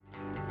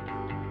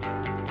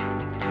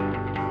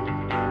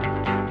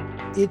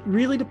It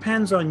really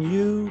depends on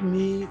you,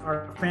 me,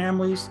 our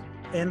families,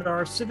 and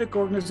our civic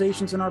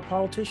organizations and our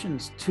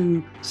politicians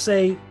to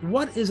say,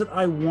 what is it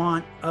I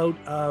want out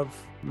of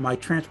my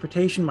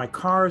transportation, my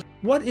cars?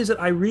 What is it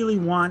I really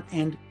want,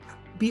 and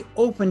be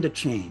open to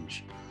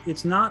change?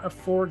 It's not a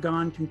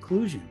foregone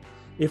conclusion.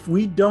 If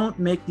we don't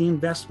make the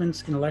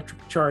investments in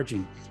electric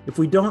charging, if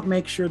we don't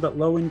make sure that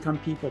low-income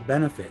people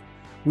benefit,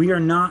 we are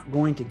not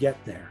going to get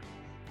there.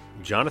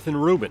 Jonathan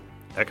Rubin,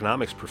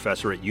 economics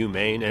professor at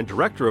UMaine and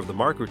director of the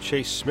Margaret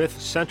Chase Smith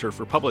Center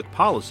for Public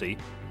Policy,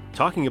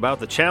 talking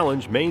about the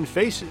challenge Maine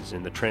faces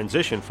in the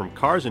transition from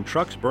cars and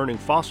trucks burning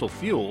fossil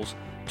fuels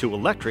to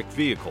electric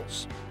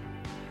vehicles.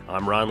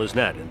 I'm Ron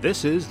Lisnett, and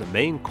this is the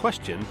Maine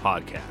Question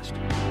podcast.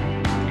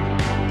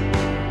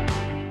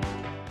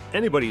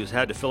 Anybody who's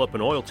had to fill up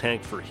an oil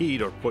tank for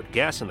heat or put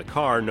gas in the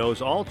car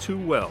knows all too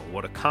well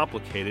what a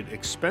complicated,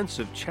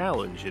 expensive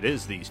challenge it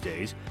is these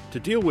days to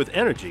deal with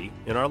energy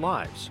in our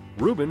lives.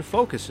 Rubin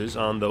focuses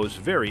on those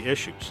very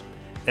issues.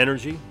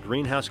 Energy,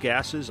 greenhouse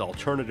gases,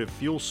 alternative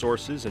fuel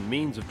sources, and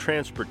means of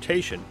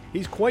transportation.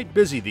 He's quite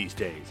busy these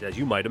days, as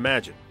you might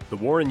imagine. The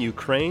war in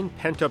Ukraine,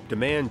 pent-up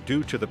demand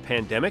due to the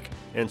pandemic,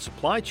 and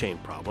supply chain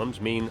problems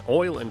mean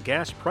oil and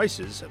gas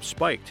prices have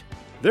spiked.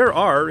 There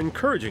are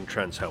encouraging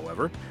trends,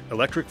 however.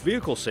 Electric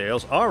vehicle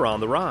sales are on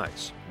the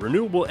rise.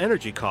 Renewable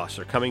energy costs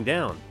are coming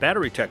down.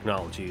 Battery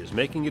technology is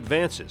making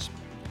advances.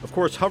 Of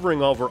course,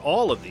 hovering over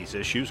all of these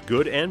issues,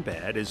 good and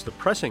bad, is the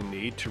pressing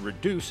need to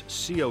reduce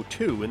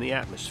CO2 in the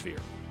atmosphere.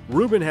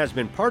 Rubin has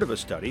been part of a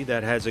study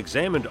that has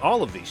examined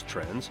all of these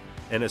trends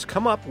and has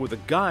come up with a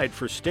guide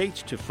for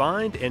states to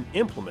find and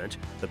implement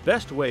the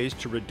best ways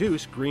to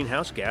reduce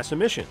greenhouse gas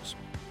emissions.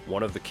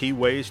 One of the key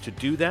ways to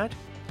do that?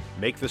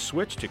 Make the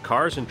switch to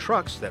cars and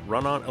trucks that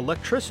run on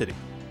electricity,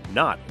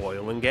 not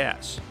oil and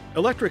gas.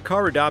 Electric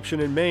car adoption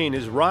in Maine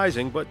is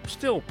rising, but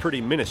still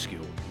pretty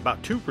minuscule,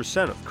 about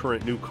 2% of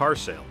current new car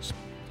sales.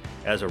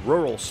 As a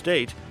rural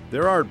state,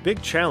 there are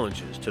big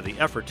challenges to the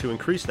effort to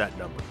increase that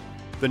number.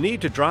 The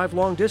need to drive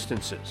long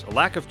distances, a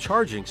lack of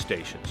charging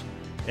stations,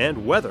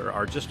 and weather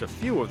are just a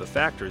few of the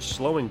factors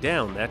slowing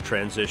down that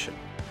transition.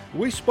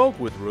 We spoke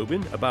with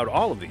Rubin about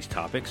all of these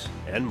topics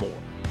and more.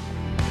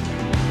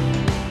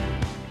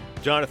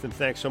 Jonathan,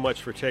 thanks so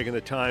much for taking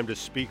the time to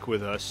speak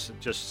with us.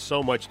 Just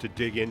so much to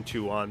dig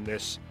into on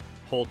this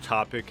whole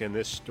topic and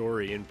this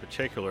story in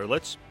particular.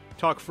 Let's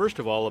talk first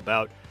of all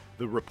about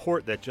the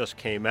report that just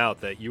came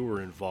out that you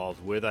were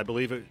involved with. I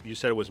believe you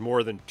said it was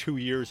more than 2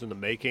 years in the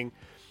making.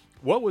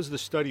 What was the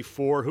study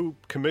for? Who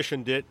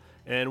commissioned it?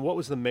 And what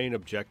was the main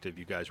objective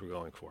you guys were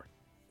going for?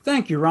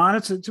 Thank you, Ron.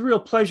 It's a real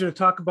pleasure to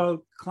talk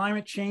about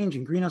climate change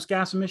and greenhouse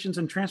gas emissions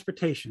and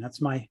transportation.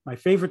 That's my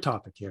favorite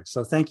topic here.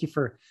 So thank you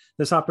for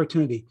this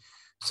opportunity.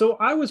 So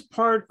I was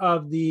part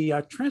of the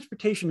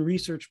Transportation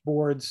Research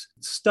Board's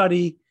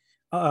study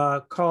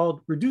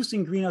called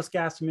Reducing Greenhouse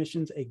Gas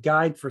Emissions, a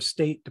Guide for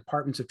State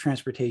Departments of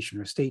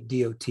Transportation, or state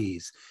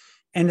DOTs.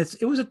 And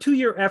it was a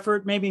 2-year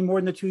effort, maybe more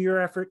than a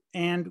 2-year effort.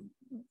 And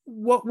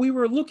what we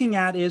were looking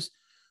at is,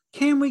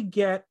 can we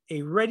get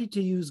a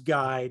ready-to-use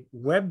guide,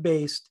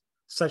 web-based,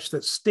 such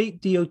that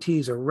state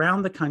DOTs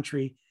around the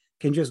country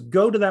can just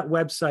go to that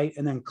website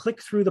and then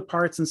click through the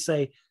parts and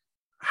say,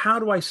 how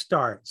do I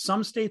start?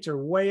 Some states are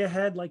way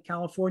ahead, like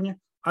California.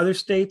 Other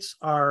states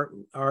are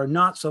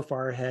not so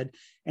far ahead.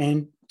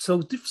 And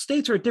so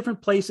states are at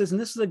different places. And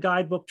this is a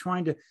guidebook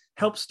trying to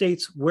help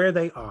states where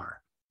they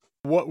are.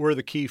 What were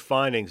the key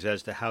findings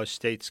as to how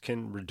states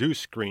can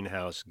reduce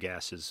greenhouse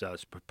gases,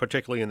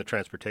 particularly in the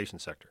transportation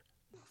sector?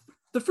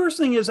 The first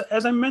thing is,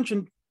 as I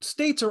mentioned,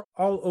 states are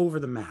all over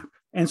the map.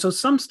 And so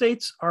some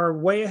states are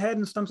way ahead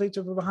and some states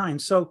are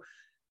behind. So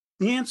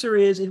the answer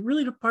is, it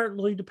really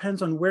partly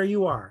depends on where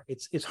you are.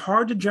 It's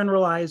hard to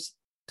generalize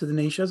to the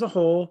nation as a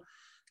whole.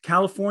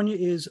 California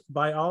is,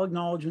 by all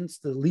acknowledgments,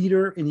 the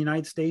leader in the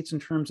United States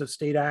in terms of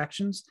state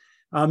actions.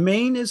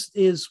 Maine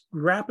is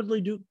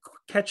rapidly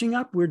catching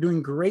up. We're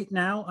doing great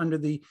now under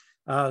the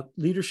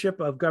leadership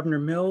of Governor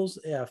Mills,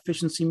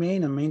 Efficiency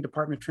Maine, and Maine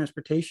Department of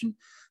Transportation.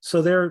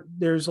 So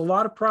there's a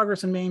lot of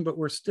progress in Maine, but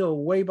we're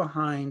still way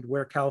behind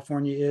where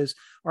California is.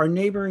 Our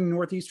neighboring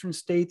northeastern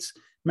states,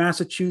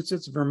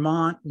 Massachusetts,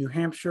 Vermont, New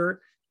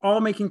Hampshire, all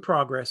making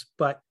progress,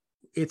 but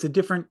it's a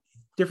different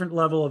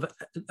level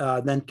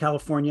of than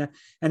California.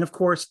 And of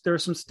course, there are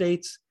some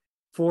states,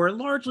 for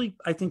largely,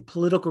 I think,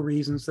 political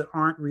reasons, that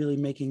aren't really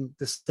making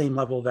the same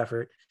level of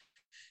effort.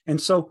 And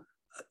so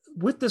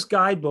with this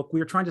guidebook,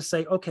 we are trying to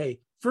say, okay,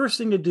 first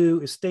thing to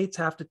do is states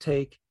have to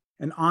take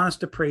an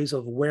honest appraisal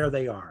of where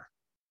they are.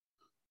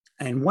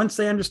 And once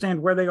they understand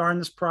where they are in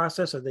this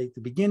process, are they at the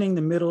beginning,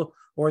 the middle,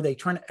 or are they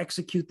trying to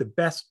execute the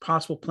best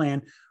possible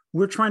plan?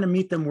 We're trying to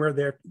meet them where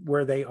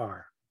they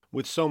are.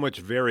 With so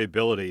much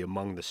variability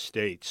among the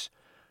states,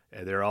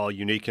 they're all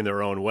unique in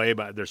their own way,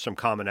 but there's some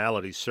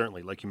commonalities,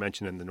 certainly, like you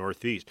mentioned in the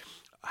Northeast.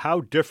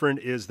 How different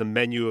is the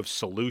menu of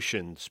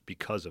solutions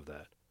because of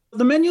that?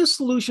 The menu of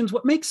solutions,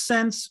 what makes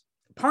sense,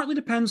 partly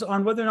depends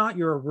on whether or not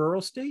you're a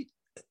rural state,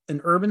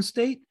 an urban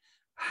state,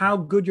 how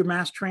good your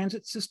mass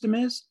transit system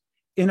is,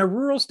 In a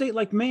rural state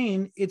like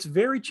Maine, it's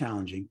very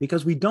challenging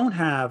because we don't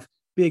have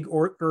big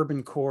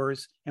urban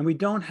cores and we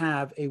don't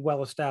have a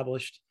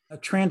well-established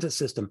transit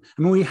system.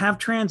 I mean, we have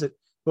transit,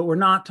 but we're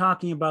not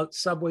talking about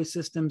subway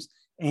systems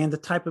and the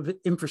type of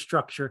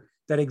infrastructure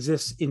that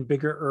exists in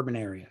bigger urban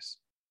areas.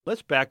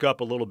 Let's back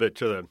up a little bit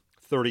to the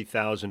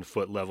 30,000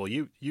 foot level.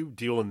 You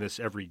deal in this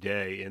every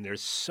day, and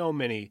there's so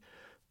many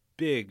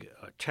big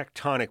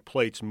tectonic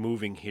plates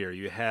moving here.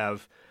 You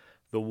have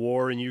the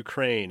war in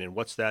Ukraine and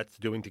what's that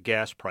doing to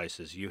gas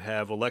prices. You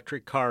have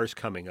electric cars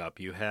coming up.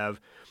 You have,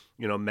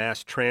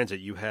 mass transit.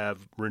 You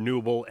have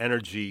renewable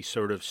energy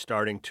sort of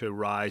starting to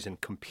rise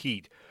and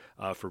compete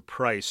for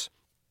price.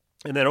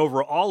 And then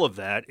over all of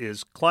that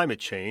is climate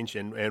change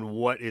and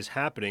what is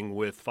happening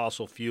with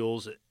fossil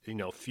fuels,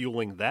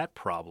 fueling that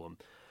problem.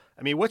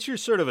 I mean, what's your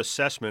sort of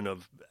assessment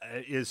of,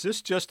 is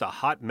this just a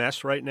hot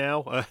mess right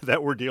now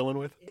that we're dealing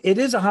with? It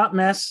is a hot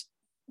mess.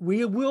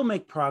 We will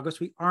make progress.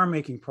 We are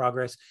making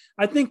progress.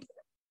 I think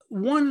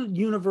one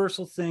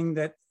universal thing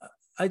that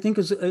I think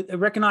is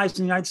recognized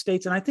in the United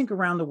States and I think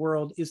around the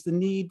world is the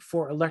need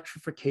for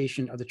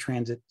electrification of the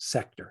transit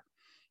sector.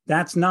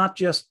 That's not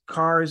just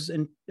cars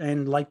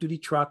and light-duty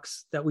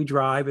trucks that we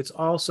drive. It's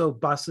also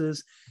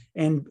buses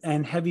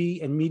and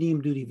heavy and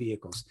medium-duty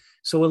vehicles.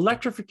 So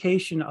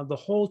electrification of the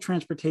whole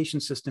transportation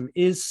system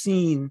is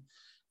seen,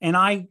 and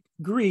I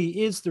agree,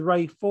 is the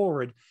right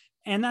forward.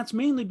 And that's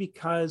mainly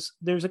because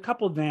there's a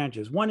couple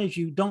advantages. One is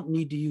you don't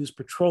need to use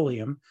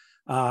petroleum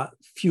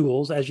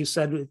fuels. As you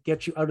said, it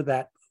gets you out of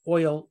that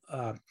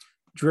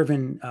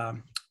oil-driven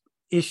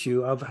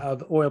issue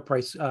of oil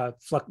price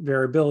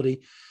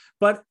variability.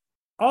 But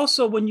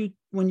also, when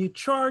you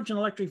charge an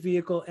electric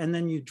vehicle and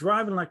then you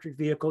drive an electric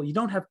vehicle, you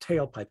don't have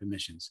tailpipe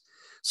emissions.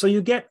 So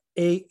you get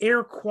an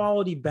air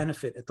quality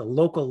benefit at the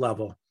local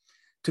level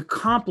to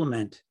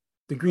complement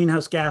the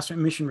greenhouse gas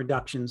emission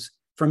reductions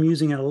from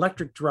using an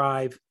electric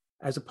drive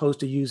as opposed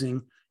to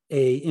using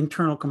an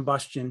internal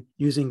combustion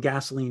using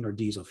gasoline or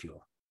diesel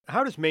fuel.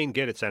 How does Maine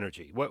get its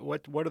energy?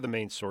 What are the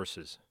main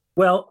sources?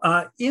 Well,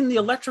 in the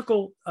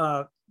electrical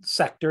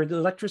sector, the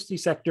electricity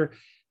sector,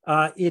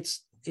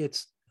 it's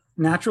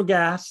natural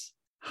gas,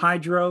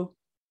 hydro,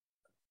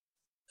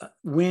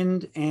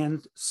 wind,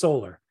 and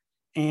solar.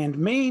 And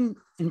Maine,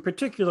 in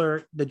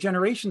particular, the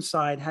generation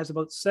side has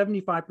about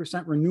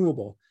 75%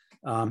 renewable,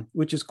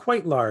 which is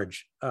quite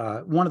large,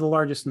 one of the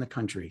largest in the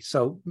country.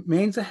 So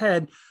Maine's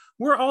ahead.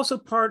 We're also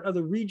part of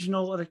the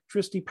regional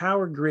electricity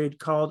power grid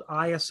called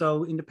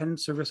ISO, Independent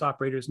Service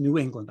Operators New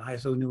England,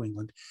 ISO New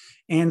England.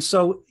 And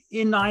so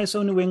in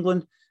ISO New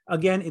England,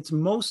 again, it's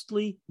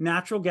mostly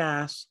natural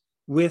gas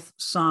with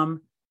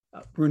some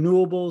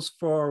renewables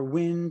for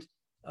wind,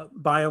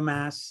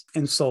 biomass,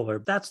 and solar.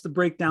 That's the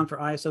breakdown for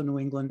ISO New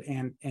England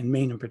and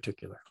Maine in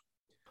particular.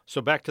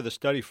 So back to the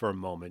study for a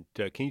moment.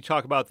 Can you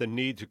talk about the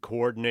need to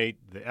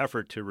coordinate the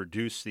effort to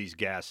reduce these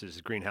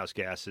gases, greenhouse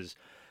gases?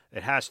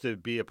 It has to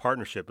be a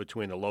partnership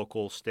between the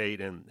local, state,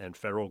 and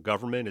federal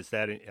government. Is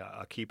that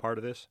a key part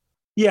of this?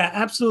 Yeah,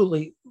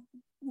 absolutely.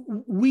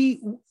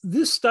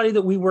 This study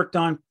that we worked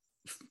on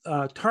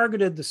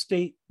targeted the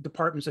state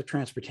departments of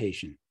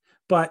transportation,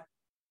 but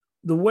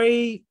the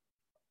way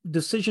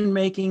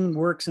decision-making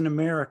works in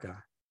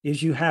America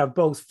is you have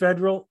both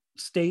federal,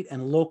 state,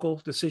 and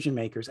local decision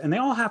makers, and they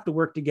all have to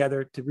work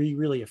together to be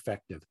really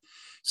effective.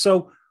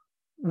 So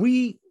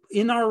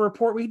in our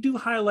report, we do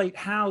highlight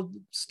how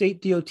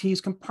state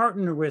DOTs can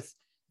partner with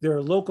their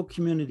local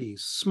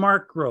communities,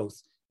 smart growth,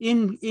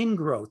 in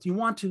growth. You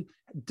want to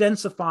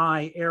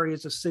densify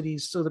areas of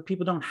cities so that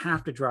people don't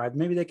have to drive.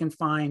 Maybe they can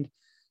find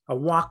a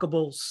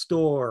walkable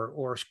store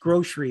or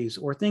groceries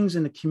or things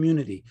in the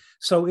community.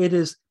 So it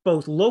is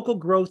both local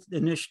growth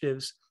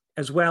initiatives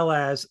as well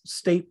as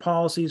state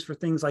policies for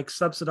things like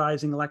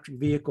subsidizing electric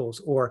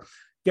vehicles or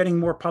getting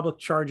more public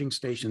charging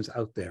stations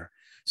out there.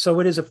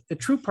 So it is a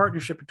true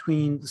partnership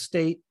between the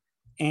state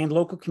and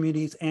local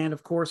communities. And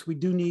of course, we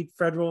do need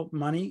federal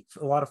money.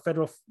 A lot of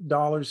federal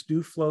dollars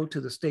do flow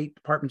to the state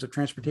departments of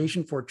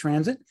transportation for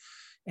transit.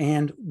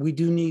 And we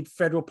do need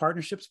federal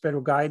partnerships,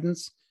 federal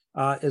guidance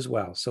as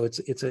well. So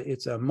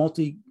it's a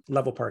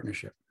multi-level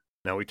partnership.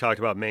 Now, we talked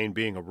about Maine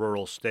being a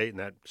rural state, and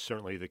that's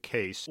certainly the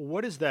case.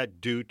 What does that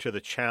do to the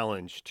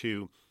challenge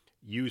to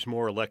use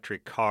more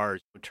electric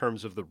cars in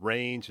terms of the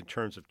range, in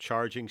terms of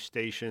charging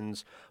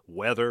stations,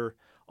 weather,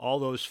 all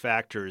those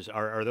factors?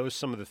 Are those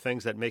some of the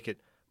things that make it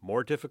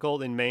more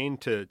difficult in Maine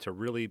to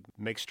really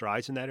make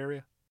strides in that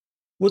area?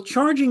 Well,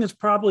 charging is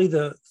probably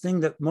the thing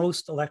that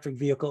most electric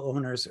vehicle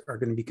owners are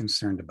going to be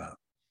concerned about.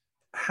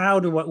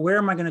 Where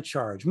am I going to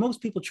charge?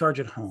 Most people charge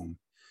at home.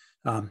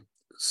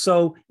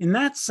 So in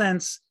that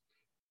sense,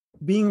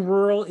 being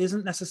rural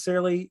isn't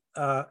necessarily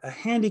a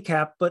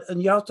handicap, but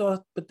then you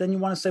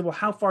want to say, well,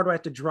 how far do I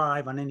have to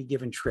drive on any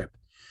given trip?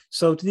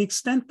 So to the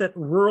extent that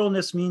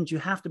ruralness means you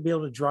have to be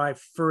able to drive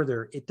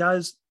further, it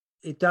does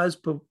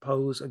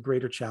pose a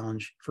greater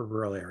challenge for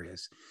rural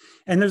areas.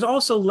 And there's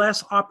also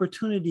less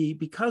opportunity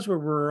because we're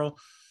rural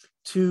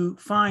to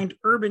find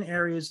urban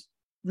areas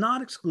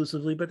not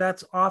exclusively, but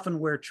that's often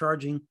where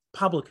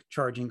public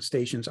charging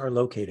stations are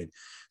located.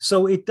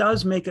 So it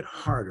does make it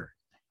harder.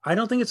 I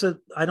don't think it's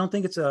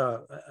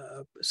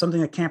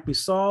something that can't be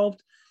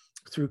solved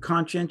through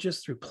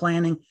through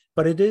planning,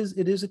 but it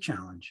is a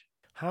challenge.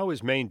 How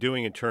is Maine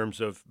doing in terms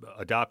of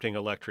adopting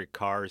electric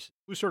cars?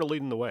 Who's sort of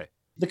leading the way?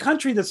 The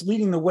country that's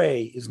leading the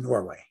way is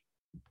Norway,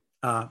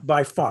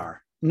 by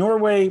far.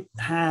 Norway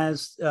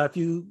has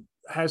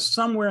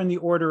somewhere in the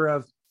order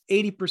of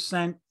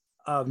 80%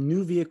 of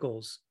new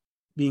vehicles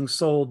being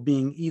sold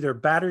being either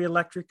battery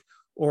electric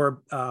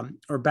or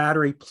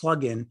battery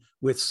plug-in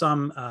with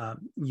some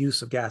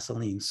use of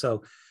gasoline.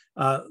 So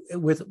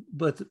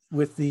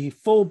with the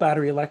full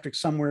battery electric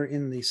somewhere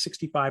in the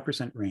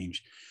 65%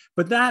 range.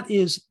 But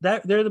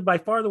they're by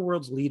far the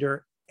world's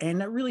leader,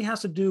 and that really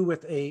has to do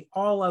with a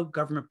all-out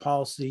government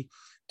policy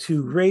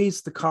to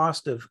raise the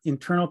cost of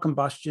internal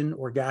combustion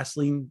or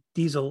gasoline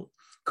diesel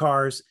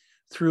cars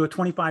through a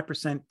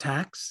 25%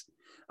 tax.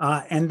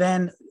 And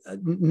then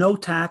no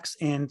tax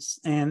and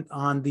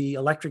on the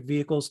electric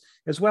vehicles,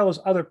 as well as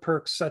other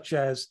perks such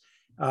as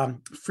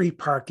free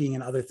parking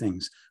and other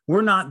things.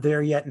 We're not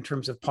there yet in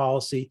terms of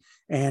policy,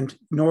 and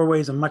Norway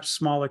is a much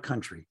smaller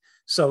country.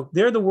 So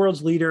they're the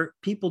world's leader.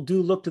 People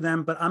do look to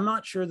them, but I'm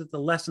not sure that the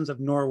lessons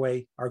of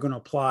Norway are going to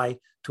apply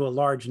to a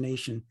large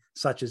nation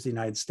such as the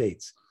United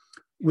States.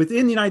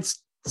 Within the United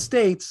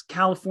States,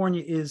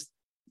 California is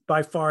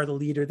by far the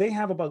leader. They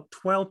have about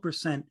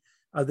 12%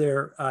 of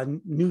their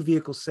new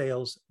vehicle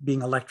sales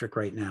being electric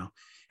right now.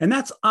 And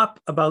that's up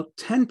about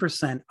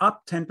 10%,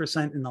 up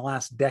 10% in the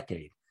last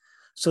decade.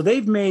 So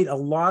they've made a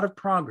lot of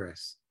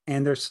progress.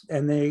 And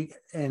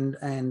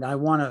I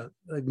want to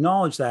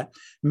acknowledge that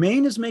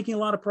Maine is making a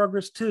lot of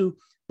progress too,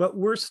 but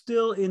we're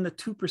still in the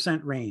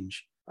 2%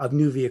 range of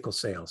new vehicle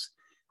sales.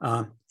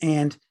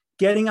 And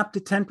getting up to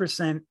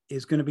 10%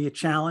 is going to be a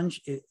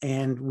challenge,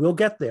 and we'll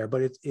get there,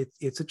 but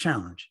it's a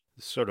challenge.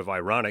 It's sort of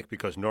ironic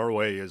because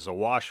Norway is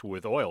awash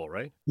with oil,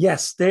 right?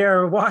 Yes, they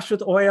are awash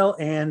with oil,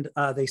 and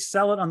they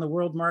sell it on the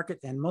world market,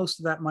 and most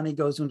of that money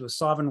goes into a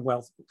sovereign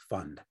wealth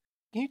fund.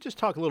 Can you just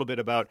talk a little bit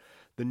about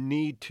the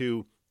need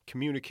to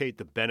communicate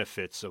the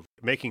benefits of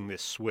making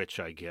this switch,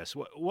 I guess?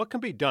 What can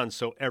be done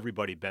so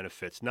everybody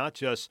benefits, not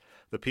just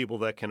the people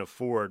that can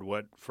afford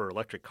what for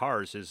electric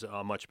cars is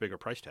a much bigger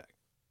price tag?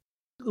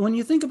 When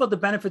you think about the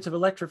benefits of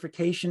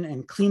electrification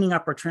and cleaning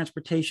up our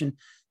transportation,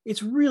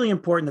 it's really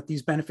important that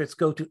these benefits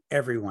go to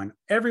everyone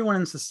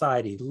in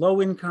society,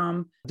 low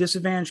income,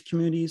 disadvantaged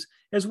communities,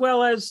 as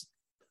well as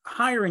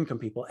higher income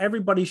people.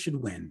 Everybody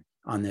should win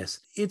on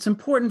this. It's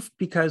important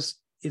because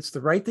it's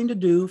the right thing to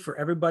do for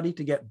everybody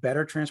to get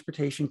better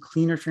transportation,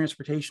 cleaner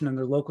transportation in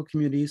their local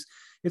communities.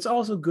 It's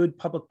also good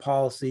public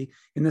policy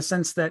in the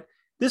sense that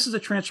this is a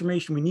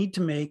transformation we need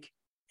to make,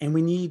 and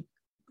we need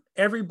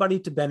everybody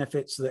to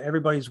benefit so that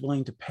everybody's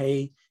willing to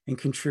pay and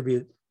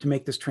contribute to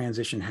make this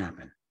transition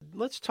happen.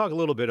 Let's talk a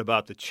little bit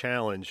about the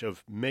challenge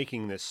of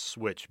making this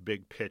switch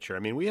big picture. I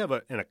mean, we have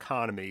an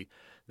economy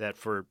that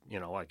for,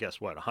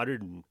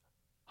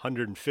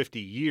 150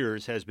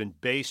 years has been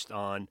based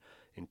on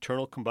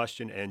internal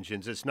combustion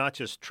engines. It's not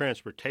just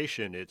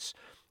transportation, it's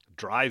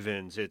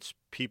drive-ins, it's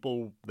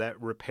people that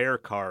repair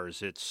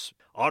cars, it's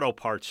auto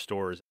parts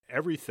stores.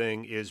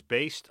 Everything is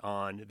based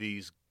on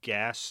these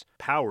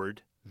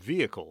gas-powered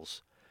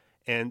vehicles.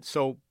 And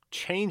so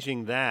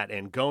changing that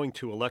and going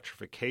to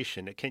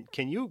electrification,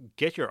 can you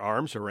get your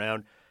arms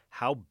around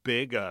how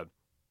big a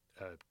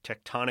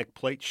tectonic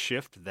plate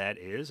shift that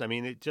is? I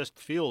mean, it just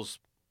feels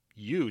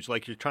huge,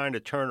 like you're trying to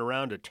turn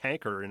around a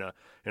tanker in a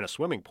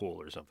swimming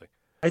pool or something.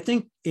 I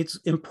think it's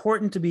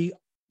important to be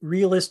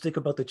realistic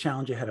about the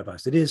challenge ahead of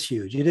us. It is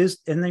huge. It is,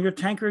 and then your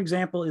tanker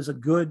example is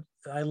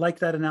I like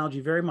that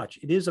analogy very much.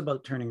 It is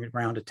about turning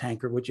around a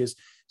tanker, which is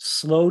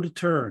slow to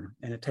turn,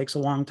 and it takes a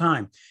long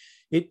time.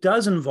 It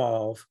does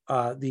involve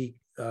the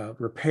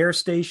repair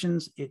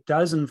stations. It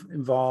does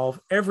involve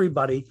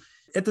everybody.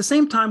 At the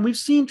same time, we've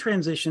seen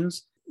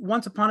transitions.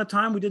 Once upon a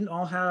time, we didn't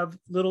all have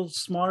little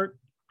smart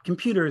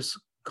computers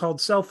called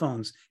cell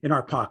phones in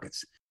our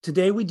pockets.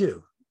 Today we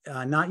do.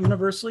 Not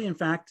universally. In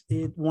fact,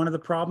 one of the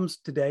problems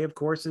today, of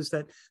course, is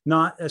that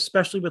not,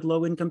 especially with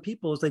low-income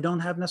people, is they don't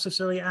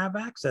necessarily have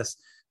access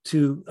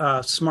to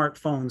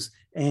smartphones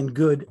and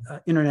good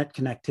internet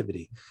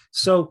connectivity.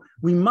 So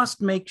we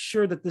must make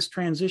sure that this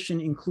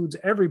transition includes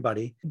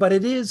everybody, but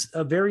it is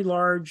a very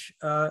large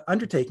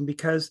undertaking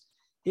because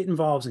it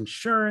involves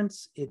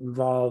insurance, it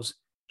involves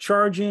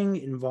charging,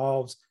 it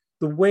involves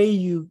the way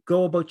you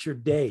go about your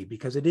day,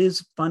 because it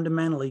is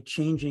fundamentally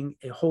changing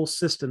a whole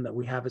system that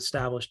we have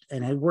established,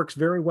 and it works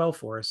very well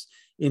for us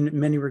in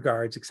many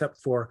regards, except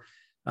for,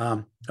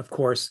 of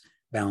course,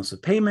 balance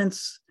of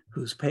payments,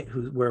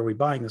 where are we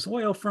buying this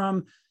oil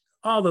from,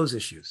 all those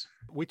issues.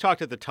 We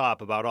talked at the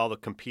top about all the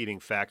competing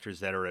factors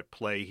that are at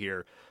play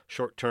here,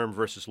 short-term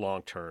versus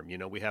long-term.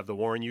 We have the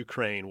war in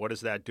Ukraine. What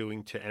is that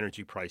doing to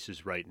energy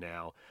prices right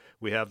now?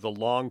 We have the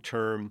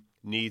long-term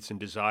needs and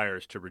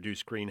desires to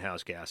reduce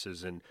greenhouse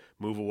gases and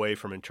move away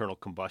from internal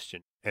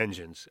combustion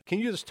engines. Can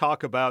you just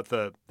talk about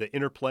the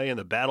interplay and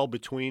the battle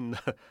between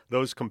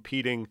those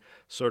competing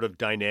sort of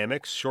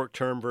dynamics,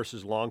 short-term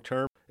versus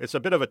long-term? It's a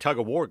bit of a tug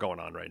of war going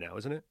on right now,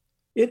 isn't it?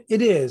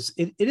 It is.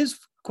 It is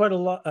quite a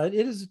lot. It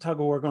is a tug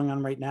of war going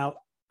on right now.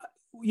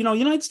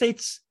 United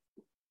States,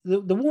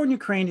 the war in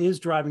Ukraine is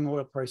driving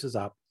oil prices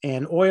up,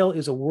 and oil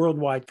is a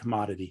worldwide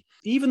commodity.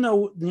 Even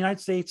though the United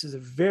States is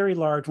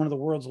one of the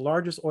world's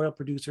largest oil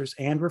producers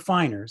and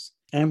refiners,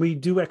 and we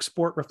do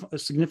export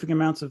significant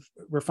amounts of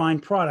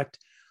refined product,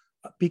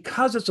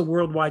 because it's a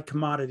worldwide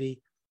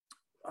commodity,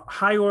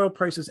 high oil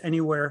prices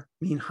anywhere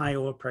mean high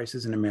oil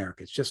prices in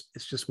America. It's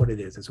just what it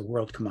is. It's a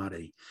world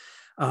commodity.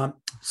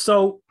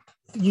 So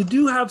you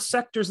do have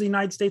sectors of the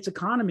United States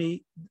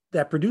economy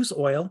that produce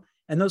oil,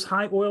 and those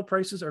high oil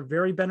prices are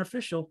very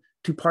beneficial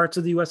to parts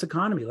of the U.S.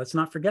 economy. Let's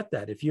not forget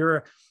that. If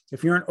you're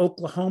in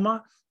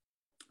Oklahoma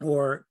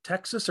or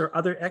Texas or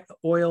other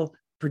oil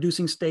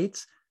producing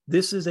states,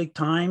 this is a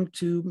time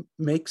to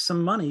make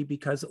some money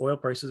because oil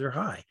prices are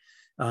high.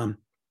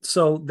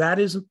 So that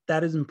is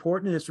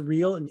important. It's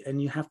real,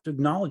 and you have to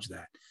acknowledge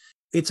that.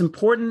 It's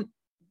important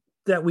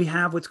that we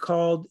have what's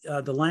called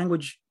the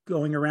language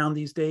going around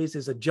these days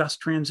is a just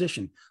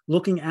transition,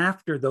 looking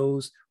after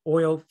those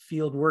oil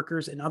field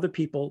workers and other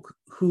people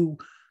who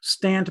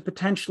stand to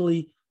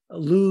potentially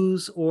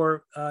lose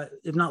or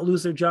if not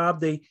lose their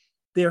job,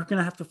 they're going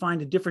to have to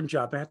find a different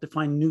job. They have to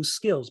find new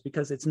skills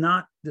because it's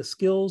not the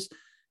skills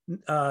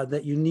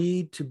that you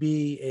need to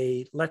be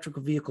a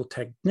electrical vehicle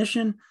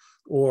technician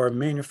or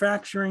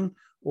manufacturing,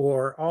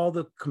 or all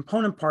the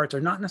component parts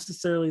are not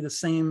necessarily the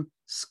same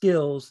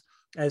skills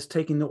as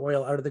taking the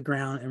oil out of the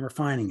ground and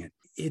refining it.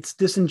 It's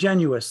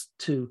disingenuous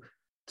to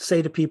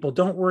say to people,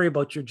 don't worry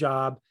about your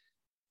job.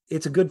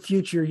 It's a good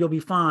future. You'll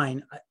be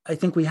fine. I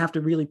think we have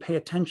to really pay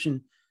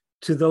attention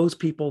to those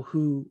people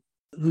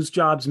whose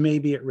jobs may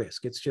be at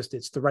risk.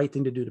 It's the right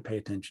thing to do to pay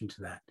attention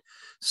to that.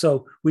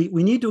 So we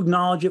need to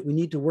acknowledge it. We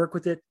need to work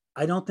with it.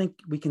 I don't think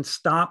we can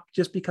stop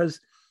just because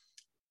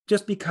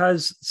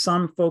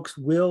some folks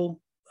will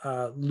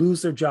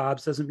lose their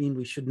jobs doesn't mean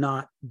we should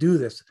not do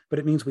this, but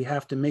it means we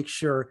have to make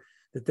sure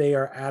that they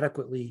are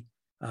adequately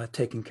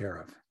taken care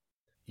of.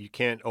 You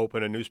can't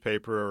open a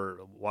newspaper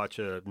or watch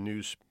a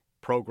news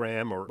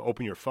program or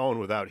open your phone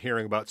without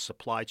hearing about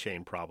supply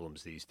chain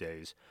problems these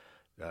days,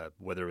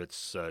 whether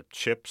it's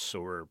chips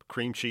or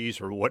cream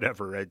cheese or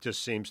whatever. It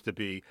just seems to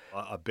be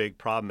a big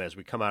problem as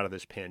we come out of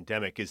this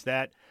pandemic. Is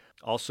that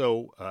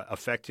also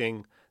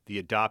affecting the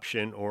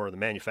adoption or the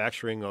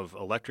manufacturing of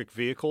electric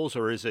vehicles,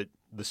 or is it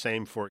the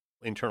same for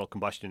internal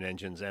combustion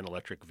engines and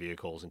electric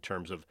vehicles in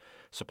terms of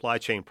supply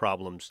chain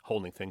problems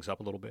holding things up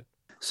a little bit?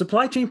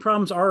 Supply chain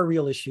problems are a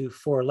real issue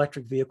for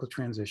electric vehicle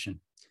transition.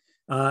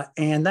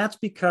 And that's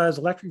because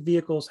electric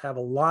vehicles have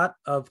a lot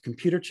of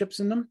computer chips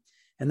in them,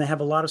 and they have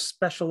a lot of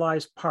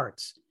specialized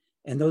parts.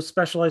 And those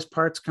specialized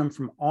parts come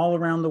from all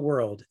around the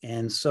world.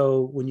 And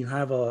so when you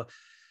have a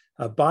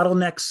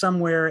bottleneck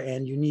somewhere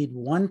and you need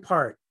one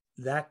part,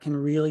 that can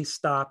really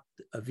stop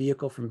a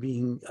vehicle from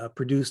being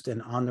produced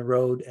and on the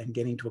road and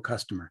getting to a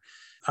customer.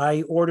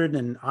 I ordered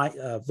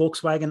a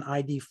Volkswagen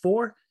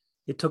ID4.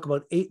 It took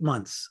about 8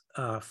 months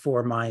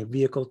for my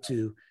vehicle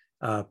to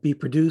be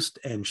produced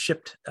and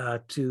shipped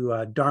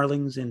to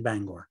Darlings in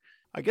Bangor.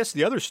 I guess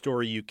the other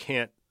story you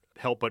can't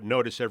help but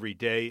notice every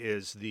day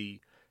is the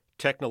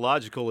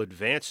technological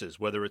advances,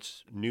 whether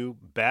it's new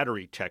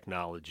battery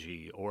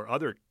technology or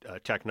other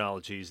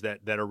technologies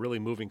that are really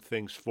moving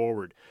things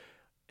forward.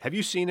 Have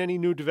you seen any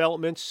new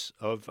developments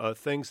of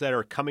things that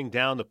are coming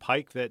down the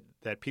pike that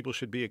people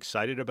should be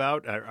excited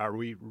about? Are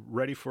we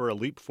ready for a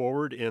leap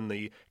forward in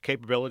the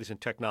capabilities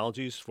and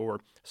technologies for,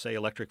 say,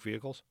 electric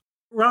vehicles?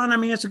 Ron, I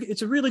mean,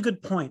 it's a really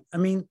good point. I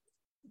mean,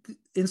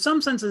 in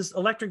some senses,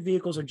 electric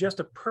vehicles are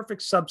just a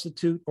perfect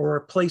substitute or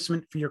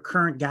replacement for your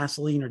current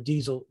gasoline or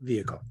diesel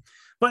vehicle.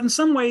 But in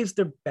some ways,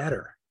 they're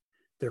better.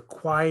 They're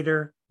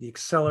quieter. The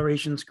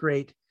acceleration's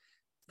great.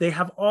 They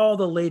have all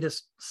the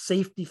latest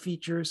safety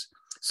features.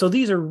 So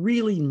these are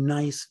really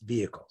nice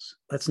vehicles.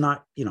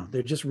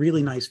 They're just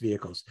really nice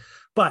vehicles.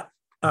 But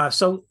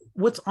so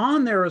what's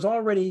on there is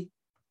already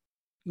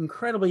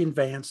incredibly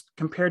advanced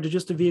compared to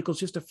just the vehicles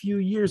just a few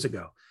years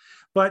ago.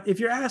 But if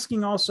you're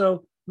asking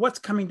also what's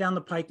coming down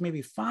the pike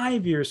maybe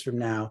 5 years from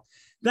now,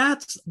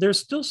 there's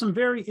still some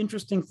very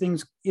interesting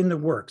things in the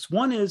works.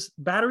 One is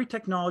battery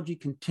technology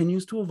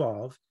continues to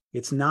evolve.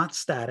 It's not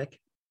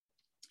static.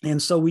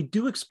 And so we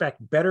do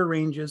expect better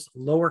ranges,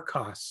 lower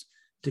costs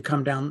to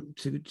come down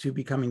to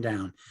be coming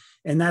down.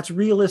 And that's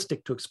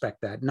realistic to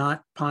expect that,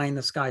 not pie in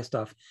the sky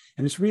stuff.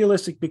 And it's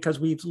realistic because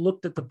we've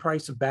looked at the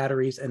price of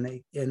batteries and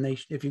they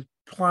if you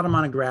plot them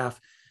on a graph,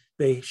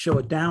 they show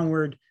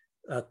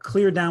a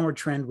clear downward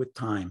trend with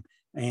time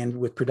and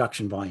with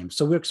production volume.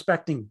 So we're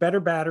expecting better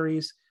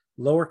batteries,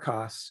 lower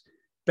costs,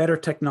 better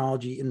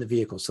technology in the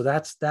vehicles. So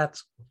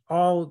that's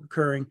all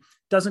occurring.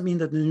 Doesn't mean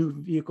that the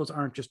new vehicles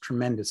aren't just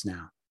tremendous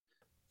now.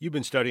 You've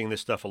been studying this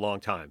stuff a long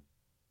time.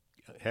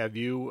 Have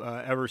you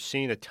ever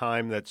seen a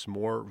time that's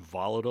more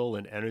volatile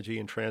in energy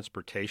and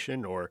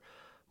transportation, or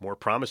more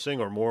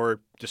promising, or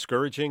more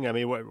discouraging? I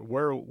mean,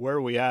 where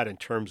are we at in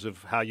terms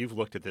of how you've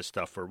looked at this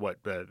stuff for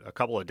a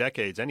couple of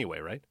decades anyway,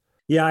 right?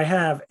 Yeah, I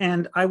have.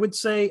 And I would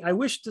say, I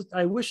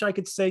wish I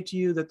could say to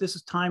you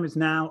that time is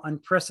now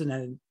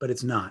unprecedented, but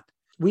it's not.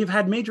 We've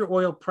had major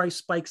oil price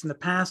spikes in the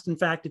past. In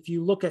fact, if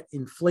you look at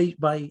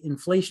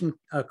inflation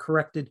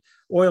corrected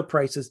oil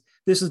prices,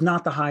 this is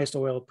not the highest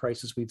oil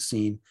prices we've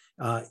seen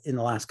in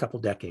the last couple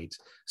of decades.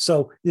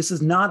 So this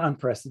is not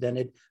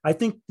unprecedented. I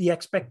think the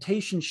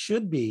expectation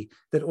should be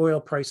that oil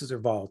prices are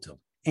volatile.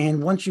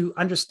 And once you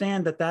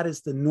understand that that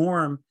is the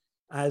norm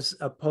as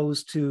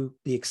opposed to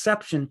the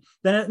exception,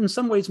 then it in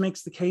some ways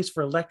makes the case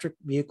for electric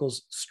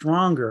vehicles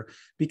stronger,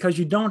 because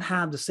you don't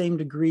have the same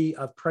degree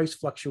of price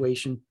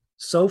fluctuation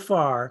so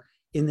far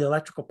in the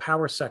electrical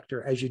power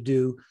sector as you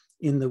do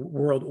in the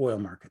world oil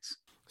markets.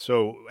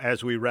 So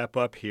as we wrap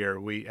up here,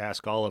 we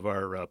ask all of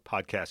our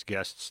podcast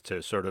guests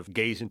to sort of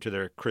gaze into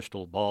their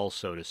crystal ball,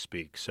 so to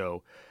speak.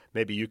 So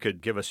maybe you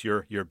could give us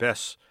your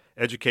best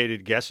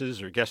educated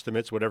guesses or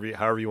guesstimates,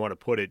 however you want to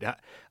put it,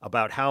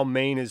 about how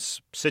Maine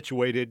is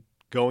situated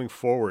going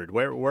forward.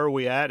 Where are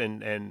we at,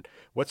 and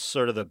what's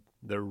sort of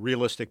the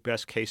realistic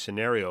best case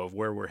scenario of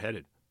where we're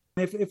headed?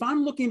 If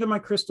I'm looking into my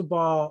crystal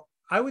ball,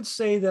 I would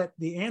say that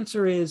the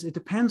answer is it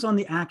depends on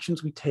the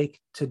actions we take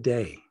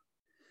today.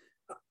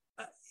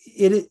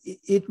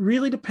 It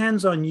really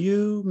depends on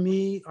you,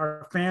 me,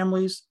 our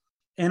families,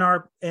 and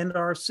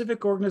our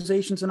civic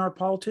organizations and our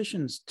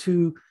politicians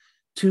to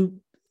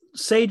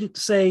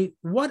say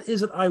what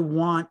is it I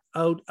want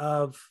out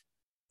of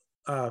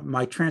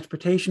my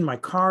transportation, my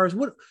cars.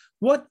 What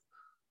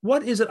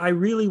is it I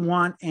really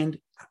want, and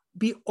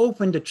be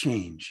open to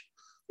change.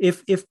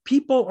 If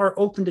people are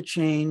open to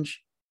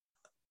change.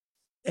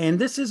 And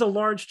this is a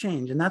large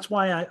change. And that's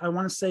why I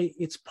want to say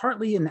it's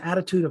partly an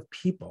attitude of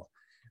people.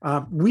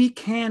 We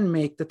can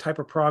make the type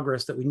of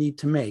progress that we need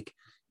to make,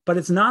 but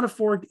it's not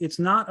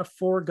a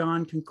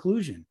foregone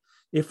conclusion.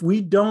 If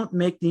we don't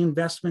make the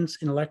investments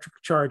in electric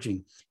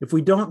charging, if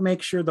we don't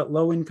make sure that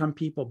low-income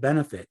people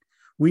benefit,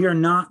 we are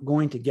not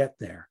going to get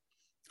there.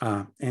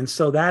 And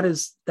so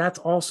that's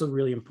also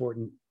really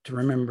important to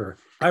remember.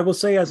 I will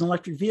say, as an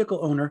electric vehicle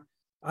owner,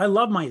 I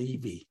love my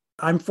EV.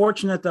 I'm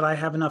fortunate that I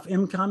have enough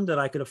income that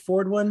I could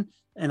afford one.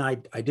 And I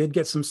did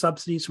get some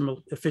subsidies from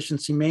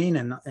Efficiency Maine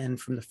and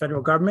from the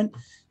federal government.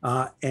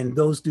 And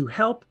those do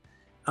help.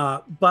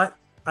 But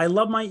I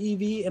love my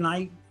EV, and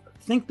I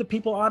think that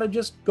people ought to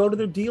just go to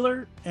their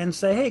dealer and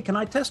say, hey, can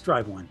I test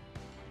drive one?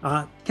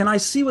 Can I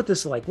see what this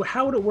is like?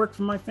 How would it work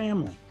for my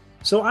family?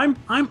 So I'm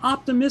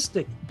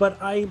optimistic,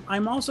 but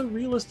I'm also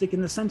realistic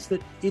in the sense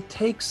that it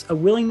takes a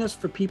willingness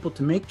for people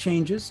to make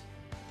changes.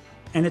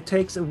 And it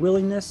takes a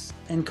willingness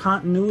and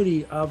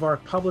continuity of our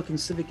public and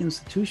civic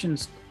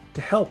institutions to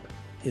help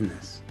in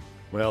this.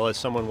 Well, as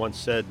someone once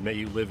said, may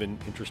you live in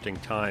interesting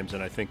times.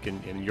 And I think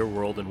in your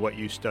world and what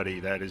you study,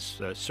 that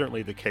is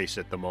certainly the case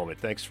at the moment.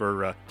 Thanks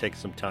for taking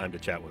some time to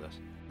chat with us.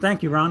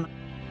 Thank you, Ron.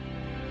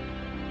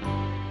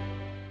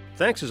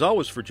 Thanks as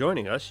always for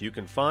joining us. You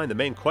can find the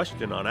Maine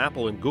Question on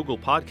Apple and Google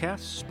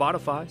Podcasts,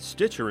 Spotify,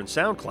 Stitcher, and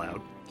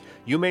SoundCloud,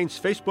 UMaine's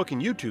Facebook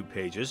and YouTube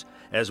pages,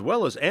 as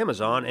well as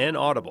Amazon and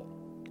Audible.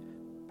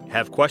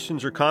 Have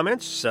questions or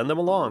comments? Send them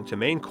along to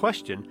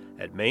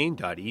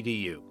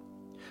mainquestion@maine.edu.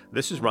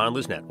 This is Ron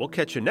Lisnett. We'll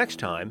catch you next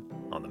time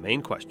on the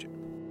Maine Question.